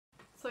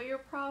you're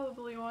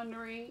probably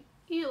wondering,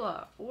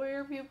 Ela,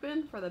 where have you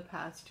been for the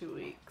past 2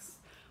 weeks?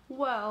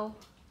 Well,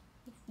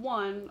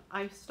 1,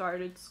 I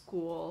started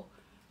school.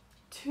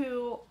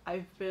 2,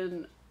 I've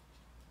been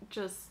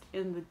just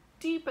in the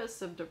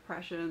deepest of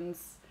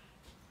depressions.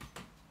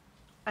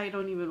 I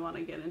don't even want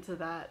to get into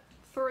that.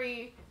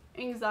 3,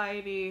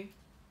 anxiety.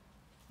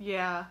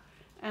 Yeah.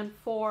 And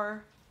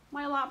 4,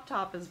 my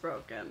laptop is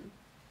broken.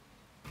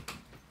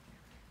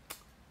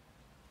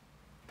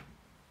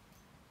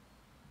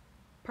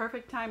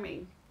 Perfect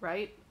timing,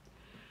 right?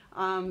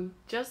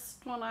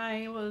 Just when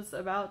I was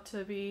about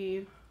to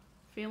be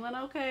feeling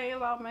okay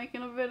about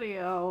making a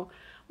video,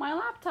 my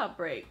laptop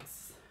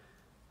breaks.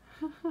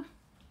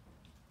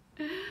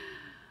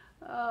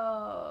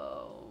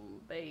 Oh,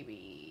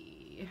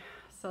 baby.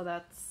 So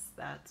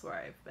that's where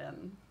I've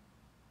been.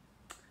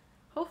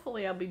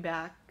 Hopefully I'll be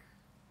back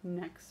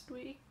next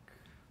week.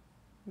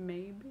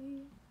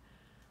 Maybe.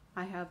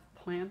 I have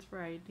plans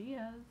for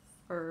ideas,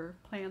 or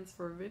plans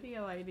for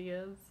video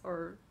ideas,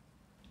 or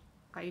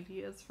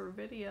ideas for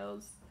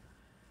videos.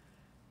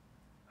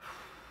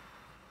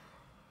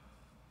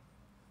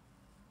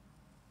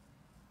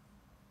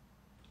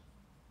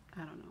 I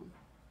don't know.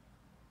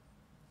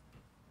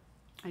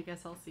 I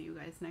guess I'll see you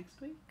guys next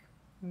week.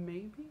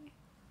 Maybe.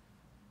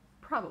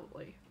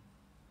 Probably.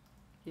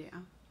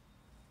 Yeah.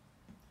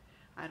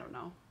 I don't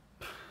know.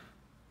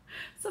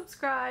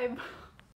 Subscribe.